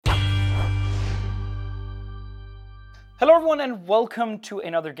Hello everyone and welcome to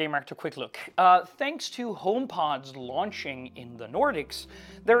another Gamereactor Quick Look. Thanks to HomePods launching in the Nordics,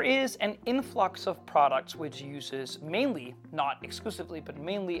 there is an influx of products which uses mainly, not exclusively, but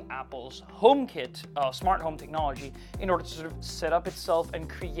mainly Apple's HomeKit, smart home technology, in order to sort of set up itself and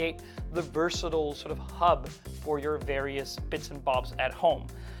create the versatile sort of hub for your various bits and bobs at home.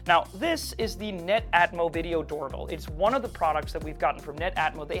 Now, this is the Netatmo video doorbell. It's one of the products that we've gotten from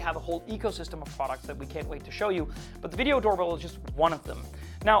Netatmo. They have a whole ecosystem of products that we can't wait to show you, but the video doorbell is just one of them.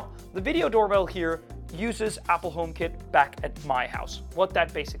 Now, the video doorbell here uses Apple HomeKit back at my house. What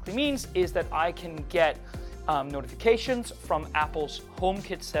that basically means is that I can get notifications from Apple's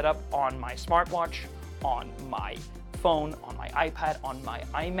HomeKit setup on my smartwatch, on my phone, on my iPad, on my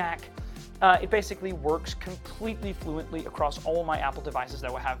iMac. It basically works completely fluently across all my Apple devices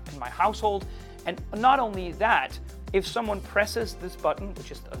that I have in my household. And not only that, if someone presses this button, which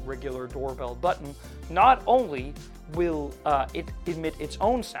is a regular doorbell button, not only will it emit its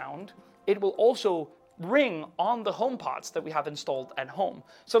own sound, it will also ring on the HomePods that we have installed at home.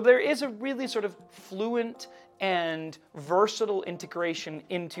 So there is a really sort of fluent and versatile integration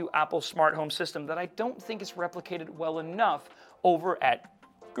into Apple's smart home system that I don't think is replicated well enough over at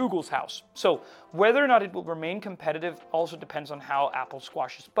Google's house. So whether or not it will remain competitive also depends on how Apple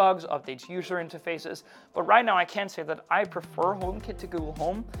squashes bugs, updates user interfaces. But right now I can say that I prefer HomeKit to Google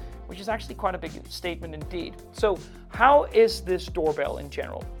Home, which is actually quite a big statement indeed. So how is this doorbell in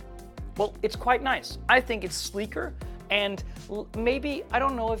general? Well, it's quite nice. I think it's sleeker, and maybe, I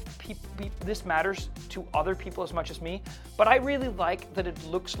don't know if this matters to other people as much as me, but I really like that it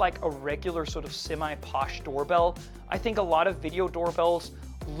looks like a regular sort of semi-posh doorbell. I think a lot of video doorbells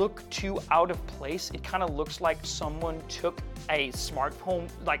look too out of place. It kind of looks like someone took a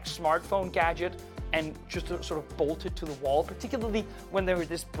smartphone gadget and just sort of bolted to the wall, particularly when they were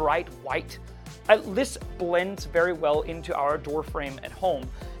this bright white. This blends very well into our door frame at home,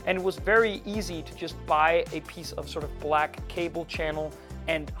 and it was very easy to just buy a piece of sort of black cable channel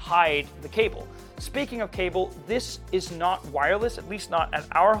and hide the cable. Speaking of cable, this is not wireless, at least not at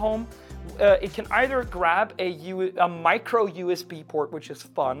our home. It can either grab a micro USB port, which is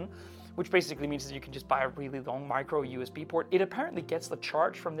fun, which basically means that you can just buy a really long micro USB port. It apparently gets the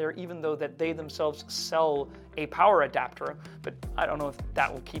charge from there, even though that they themselves sell a power adapter, but I don't know if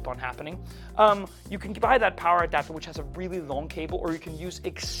that will keep on happening. You can buy that power adapter, which has a really long cable, or you can use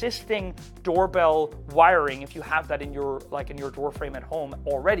existing doorbell wiring if you have that in your door frame at home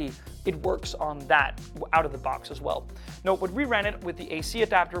already. It works on that out of the box as well. No, but we ran it with the AC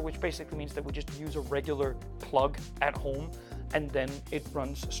adapter, which basically means that we just use a regular plug at home, and then it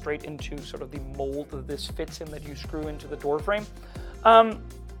runs straight into sort of the mold that this fits in that you screw into the door frame.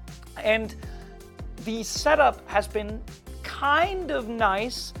 And the setup has been kind of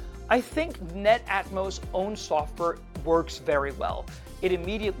nice. I think Netatmo's own software works very well. It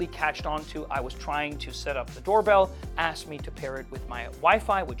immediately catched on to I was trying to set up the doorbell, asked me to pair it with my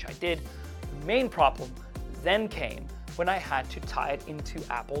Wi-Fi, which I did. The main problem then came when I had to tie it into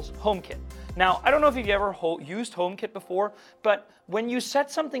Apple's HomeKit. Now, I don't know if you've ever used HomeKit before, but when you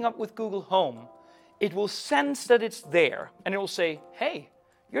set something up with Google Home, it will sense that it's there, and it will say, hey,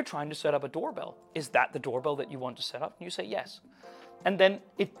 you're trying to set up a doorbell. Is that the doorbell that you want to set up? And you say yes. And then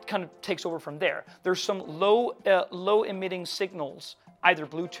it kind of takes over from there. There's some low emitting signals, either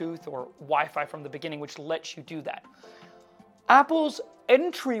Bluetooth or Wi-Fi from the beginning, which lets you do that. Apple's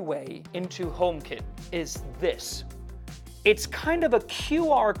entryway into HomeKit is this. It's kind of a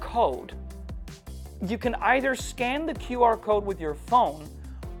QR code. You can either scan the QR code with your phone,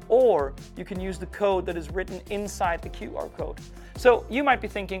 or you can use the code that is written inside the QR code. So you might be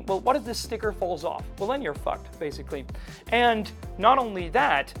thinking, well, what if this sticker falls off? Well, then you're fucked, basically. And not only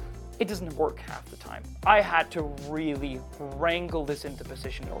that, it doesn't work half the time. I had to really wrangle this into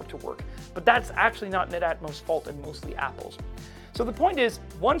position in order to work. But that's actually not Netatmo's fault, and mostly Apple's. So the point is,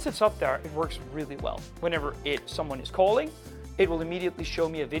 once it's up there, it works really well. Whenever someone is calling, it will immediately show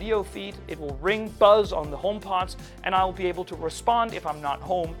me a video feed, it will ring, buzz on the HomePods, and I'll be able to respond if I'm not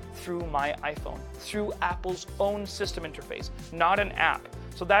home through my iPhone, through Apple's own system interface, not an app.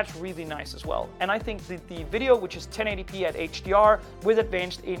 So that's really nice as well. And I think the video, which is 1080p at HDR with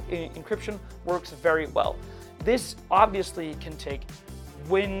advanced encryption, works very well. This obviously can take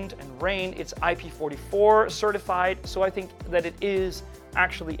wind and rain. It's IP44 certified, so I think that it is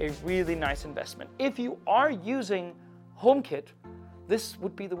actually a really nice investment. If you are using HomeKit, this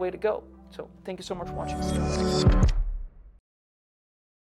would be the way to go. So thank you so much for watching.